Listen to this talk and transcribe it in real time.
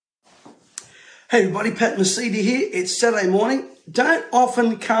Hey everybody, Pat Mesiti here. It's Saturday morning. Don't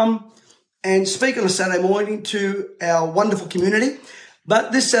often come and speak on a Saturday morning to our wonderful community.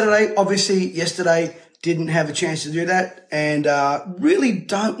 But this Saturday, obviously yesterday, didn't have a chance to do that and really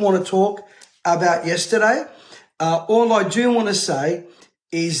don't want to talk about yesterday. All I do want to say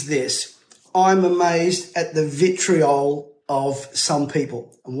is this. I'm amazed at the vitriol of some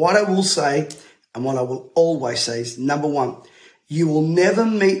people. And what I will say and what I will always say is, number one, you will never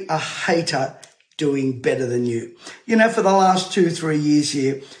meet a hater doing better than you. You know, for the last 2-3 years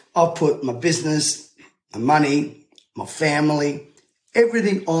here, I've put my business, my money, my family,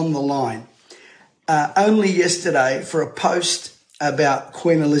 everything on the line. Only yesterday for a post about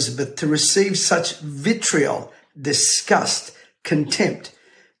Queen Elizabeth to receive such vitriol, disgust, contempt.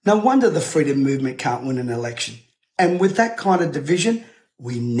 No wonder the freedom movement can't win an election. And with that kind of division,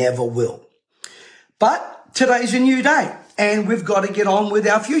 we never will. But today's a new day and we've got to get on with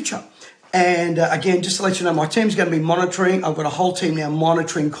our future. And again, just to let you know, my team's going to be monitoring. I've got a whole team now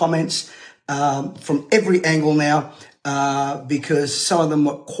monitoring comments from every angle now because some of them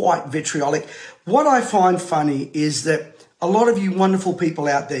were quite vitriolic. What I find funny is that a lot of you wonderful people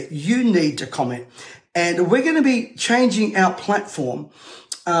out there, you need to comment. And we're going to be changing our platform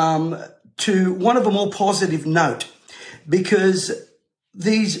to one of a more positive note because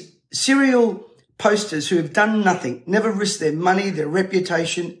these serial posters who have done nothing, never risked their money, their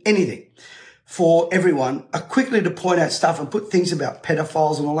reputation, anything for everyone, are quickly to point out stuff and put things about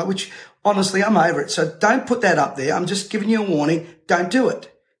pedophiles and all that, which honestly, I'm over it. So don't put that up there. I'm just giving you a warning. Don't do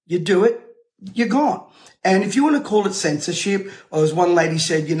it. You do it, you're gone. And if you want to call it censorship, or as one lady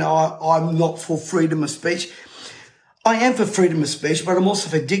said, you know, I'm not for freedom of speech. I am for freedom of speech, but I'm also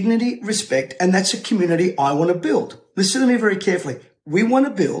for dignity, respect, and that's a community I want to build. Listen to me very carefully. We want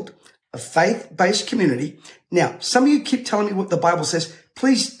to build a faith-based community. Now, some of you keep telling me what the Bible says.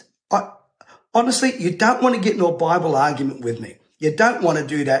 Please, honestly, you don't want to get into a Bible argument with me. You don't want to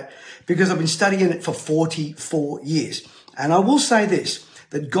do that because I've been studying it for 44 years. And I will say this,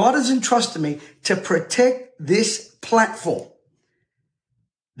 that God has entrusted me to protect this platform.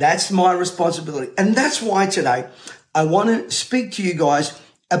 That's my responsibility. And that's why today I want to speak to you guys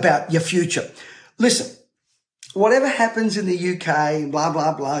about your future. Listen, whatever happens in the UK, blah,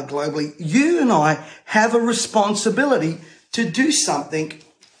 blah, blah, globally, you and I have a responsibility to do something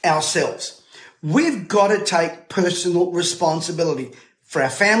ourselves. We've got to take personal responsibility for our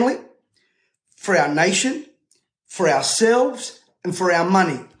family, for our nation, for ourselves, and for our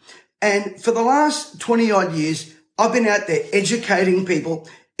money. And for the last 20 odd years, I've been out there educating people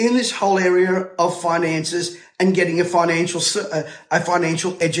in this whole area of finances and getting a financial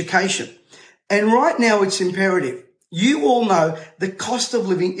education. And right now it's imperative. You all know the cost of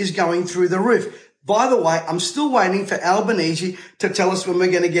living is going through the roof. By the way, I'm still waiting for Albanese to tell us when we're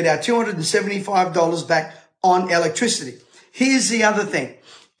going to get our $275 back on electricity. Here's the other thing.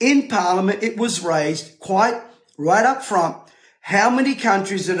 In Parliament, it was raised quite right up front how many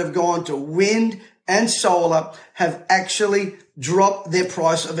countries that have gone to wind and solar have actually dropped their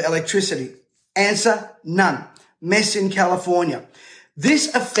price of electricity. Answer, none. Mess in California.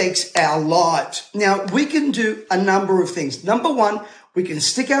 This affects our lives. Now, we can do a number of things. Number one, we can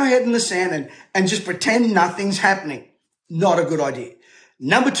stick our head in the sand and just pretend nothing's happening. Not a good idea.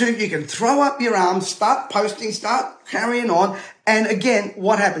 Number two, you can throw up your arms, start posting, start carrying on. And again,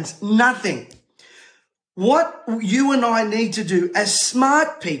 what happens? Nothing. What you and I need to do as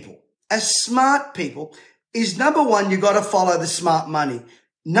smart people, is number one, you got to follow the smart money.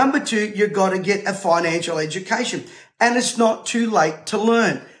 Number two, you got to get a financial education. And it's not too late to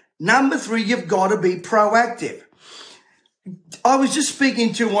learn. Number three, you've got to be proactive. I was just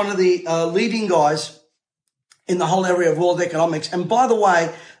speaking to one of the leading guys in the whole area of world economics. And by the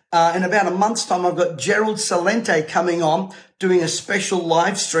way, in about a month's time, I've got Gerald Celente coming on, doing a special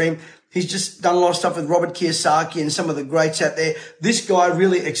live stream. He's just done a lot of stuff with Robert Kiyosaki and some of the greats out there. This guy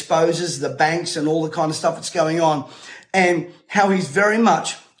really exposes the banks and all the kind of stuff that's going on and how he's very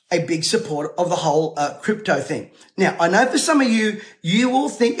much a big supporter of the whole crypto thing. Now, I know for some of you, you will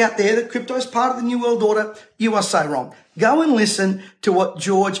think out there that crypto is part of the New World Order. You are so wrong. Go and listen to what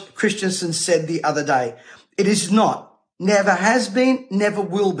George Christensen said the other day. It is not, never has been, never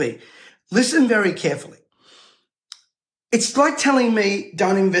will be. Listen very carefully. It's like telling me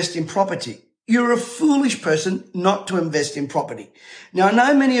don't invest in property. You're a foolish person not to invest in property. Now, I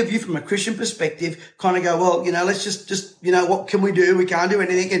know many of you from a Christian perspective kind of go, well, you know, let's just, you know, what can we do? We can't do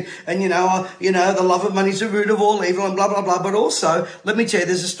anything. And, you know, the love of money is the root of all evil and blah, blah, blah. But also, let me tell you,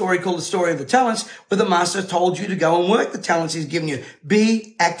 there's a story called The Story of the Talents where the master told you to go and work the talents he's given you.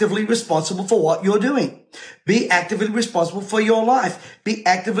 Be actively responsible for what you're doing. Be actively responsible for your life. Be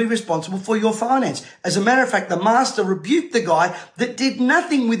actively responsible for your finance. As a matter of fact, the master rebuked the guy that did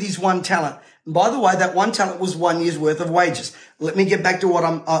nothing with his one talent. And by the way, that one talent was 1 year's worth of wages. Let me get back to what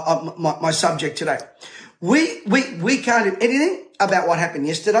my subject today. We can't do anything about what happened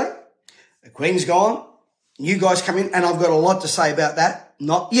yesterday. The Queen's gone. You guys come in, and I've got a lot to say about that.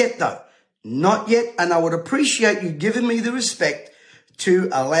 Not yet, though. Not yet. And I would appreciate you giving me the respect to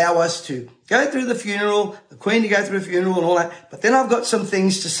allow us to go through the funeral, the Queen to go through the funeral and all that. But then I've got some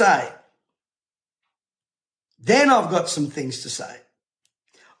things to say.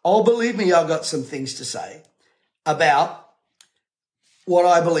 Oh, believe me, I've got some things to say about what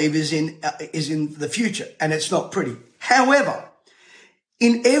I believe is in the future, and it's not pretty. However,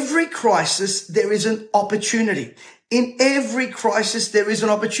 in every crisis, there is an opportunity. In every crisis, there is an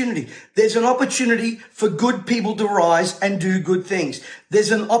opportunity. There's an opportunity for good people to rise and do good things.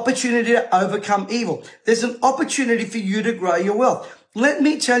 There's an opportunity to overcome evil. There's an opportunity for you to grow your wealth. Let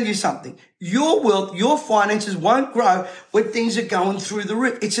me tell you something. Your wealth, your finances won't grow when things are going through the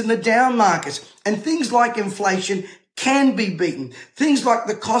roof. It's in the down markets. And things like inflation can be beaten. Things like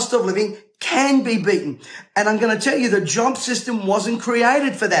the cost of living can be beaten. And I'm going to tell you, the job system wasn't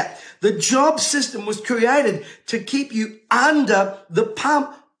created for that. The job system was created to keep you under the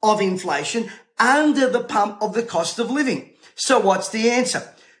pump of inflation, under the pump of the cost of living. So what's the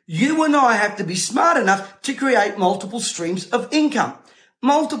answer? You and I have to be smart enough to create multiple streams of income.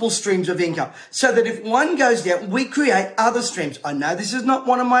 Multiple streams of income, so that if one goes down, we create other streams. I know this is not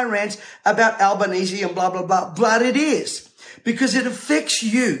one of my rants about Albanese and blah, blah, blah, but it is, because it affects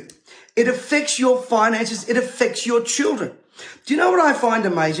you. It affects your finances. It affects your children. Do you know what I find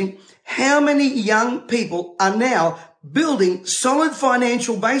amazing? How many young people are now building solid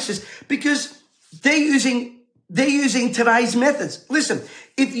financial bases because they're using today's methods. Listen,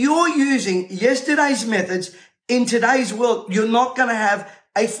 if you're using yesterday's methods in today's world, you're not going to have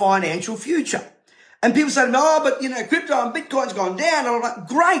a financial future. And people say, no, but crypto and Bitcoin's gone down. And I'm like,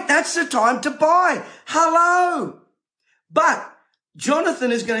 great, that's the time to buy. Hello. But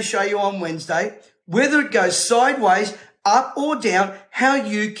Jonathan is going to show you on Wednesday, whether it goes sideways, up or down, how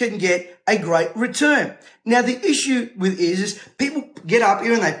you can get a great return. Now, the issue with is people get up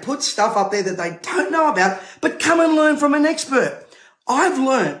here and they put stuff up there that they don't know about, but come and learn from an expert. I've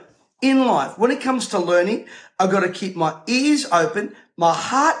learned in life, when it comes to learning, I've got to keep my ears open, my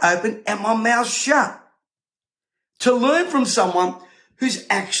heart open, and my mouth shut to learn from someone who's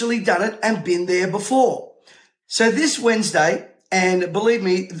actually done it and been there before. So this Wednesday, and believe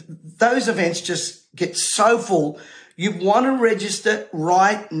me, those events just get so full. You want to register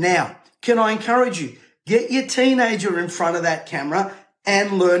right now. Can I encourage you? Get your teenager in front of that camera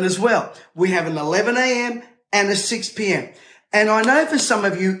and learn as well. We have an 11 a.m. and a 6 p.m. And I know for some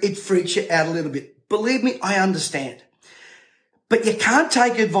of you, it freaks you out a little bit. Believe me, I understand. But you can't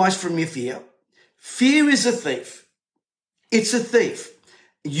take advice from your fear. Fear is a thief. It's a thief.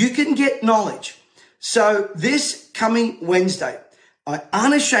 You can get knowledge. So this coming Wednesday, I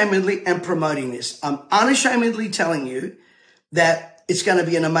unashamedly am promoting this. I'm unashamedly telling you that it's going to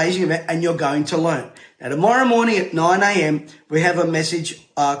be an amazing event and you're going to learn. Now, tomorrow morning at 9 a.m., we have a message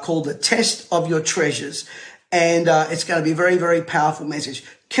called The Test of Your Treasures. And it's going to be a very, very powerful message.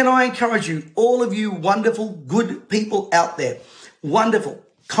 Can I encourage you, all of you wonderful, good people out there, wonderful,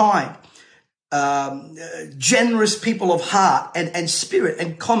 kind, generous people of heart and spirit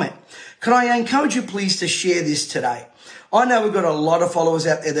and comment. Can I encourage you, please, to share this today? I know we've got a lot of followers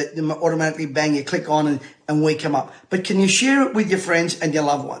out there that automatically bang, you click on and we come up. But can you share it with your friends and your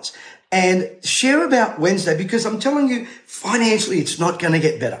loved ones? And share about Wednesday, because I'm telling you, financially, it's not going to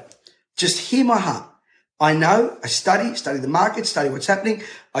get better. Just hear my heart. I know, I study the market, study what's happening.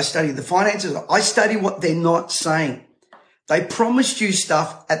 I study the finances. I study what they're not saying. They promised you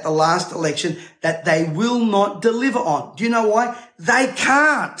stuff at the last election that they will not deliver on. Do you know why? They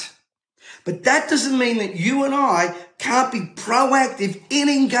can't. But that doesn't mean that you and I can't be proactive in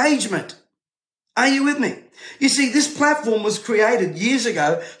engagement. Are you with me? You see, this platform was created years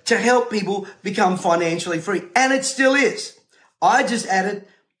ago to help people become financially free, and it still is. I just added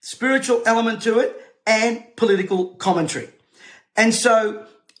spiritual element to it and political commentary. And so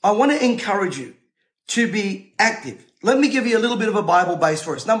I want to encourage you to be active. Let me give you a little bit of a Bible base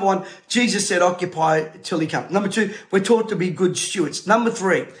for us. Number one, Jesus said, occupy till he comes. Number two, we're taught to be good stewards. Number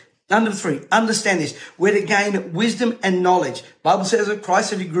three, understand this. We're to gain wisdom and knowledge. Bible says that Christ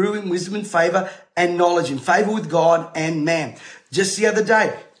said he grew in wisdom and favor and knowledge, in favor with God and man. Just the other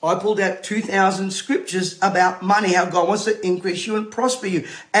day, I pulled out 2,000 scriptures about money, how God wants to increase you and prosper you.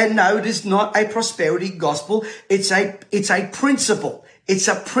 And no, it is not a prosperity gospel. It's a principle. It's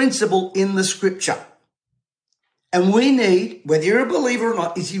a principle in the scripture. And we need, whether you're a believer or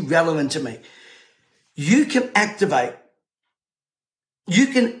not, is irrelevant to me. You can activate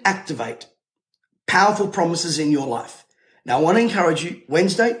powerful promises in your life. Now, I want to encourage you,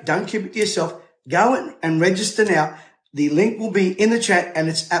 Wednesday, don't keep it to yourself. Go and register now. The link will be in the chat and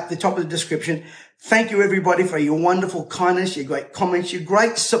it's at the top of the description. Thank you, everybody, for your wonderful kindness, your great comments, your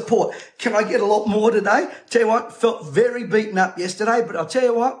great support. Can I get a lot more today? Tell you what, felt very beaten up yesterday, but I'll tell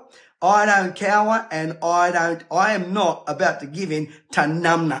you what, I don't cower and I am not about to give in to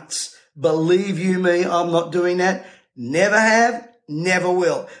numbnuts. Believe you me, I'm not doing that. Never have, never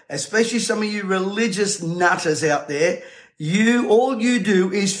will. Especially some of you religious nutters out there. All you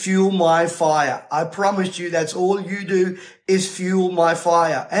do is fuel my fire. I promise you that's all you do is fuel my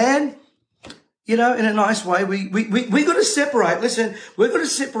fire. And, you know, in a nice way, we got to separate. Listen, we've got to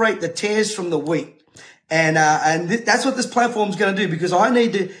separate the tares from the wheat. And that's what this platform's going to do, because I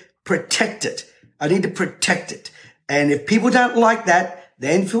need to protect it. I need to protect it. And if people don't like that,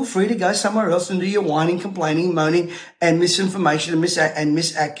 then feel free to go somewhere else and do your whining, complaining, moaning, and misinformation and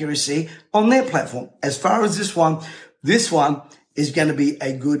misaccuracy on their platform. As far as this one is going to be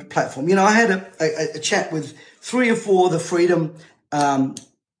a good platform. You know, I had a chat with 3 or 4 of the freedom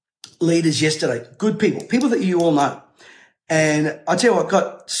leaders yesterday. Good people that you all know. And I tell you what,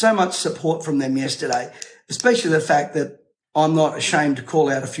 got so much support from them yesterday, especially the fact that I'm not ashamed to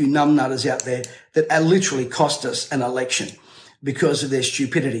call out a few numbnutters out there that literally cost us an election because of their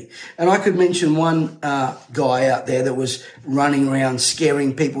stupidity. And I could mention one guy out there that was running around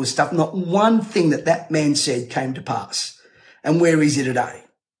scaring people with stuff. Not one thing that man said came to pass. And where is he today?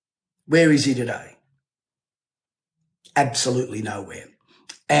 Where is he today? Absolutely nowhere.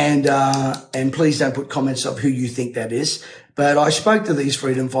 And please don't put comments of who you think that is. But I spoke to these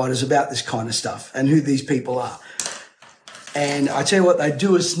freedom fighters about this kind of stuff and who these people are. And I tell you what, they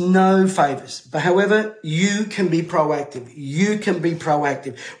do us no favors. But however, you can be proactive. You can be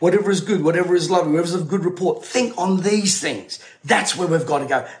proactive. Whatever is good, whatever is lovely, whatever is of good report, think on these things. That's where we've got to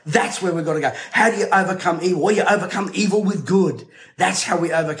go. That's where we've got to go. How do you overcome evil? Well, you overcome evil with good. That's how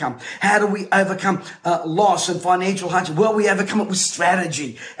we overcome. How do we overcome loss and financial hardship? Well, we overcome it with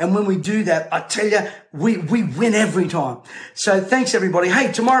strategy. And when we do that, I tell you, we win every time. So thanks, everybody.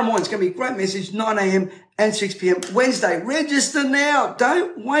 Hey, tomorrow morning, it's going to be a great message, 9 a.m. and 6 p.m. Wednesday. Register now.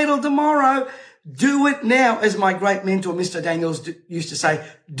 Don't wait till tomorrow. Do it now. As my great mentor, Mr. Daniels, used to say,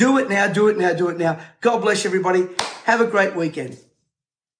 do it now, do it now, do it now. God bless everybody. Have a great weekend.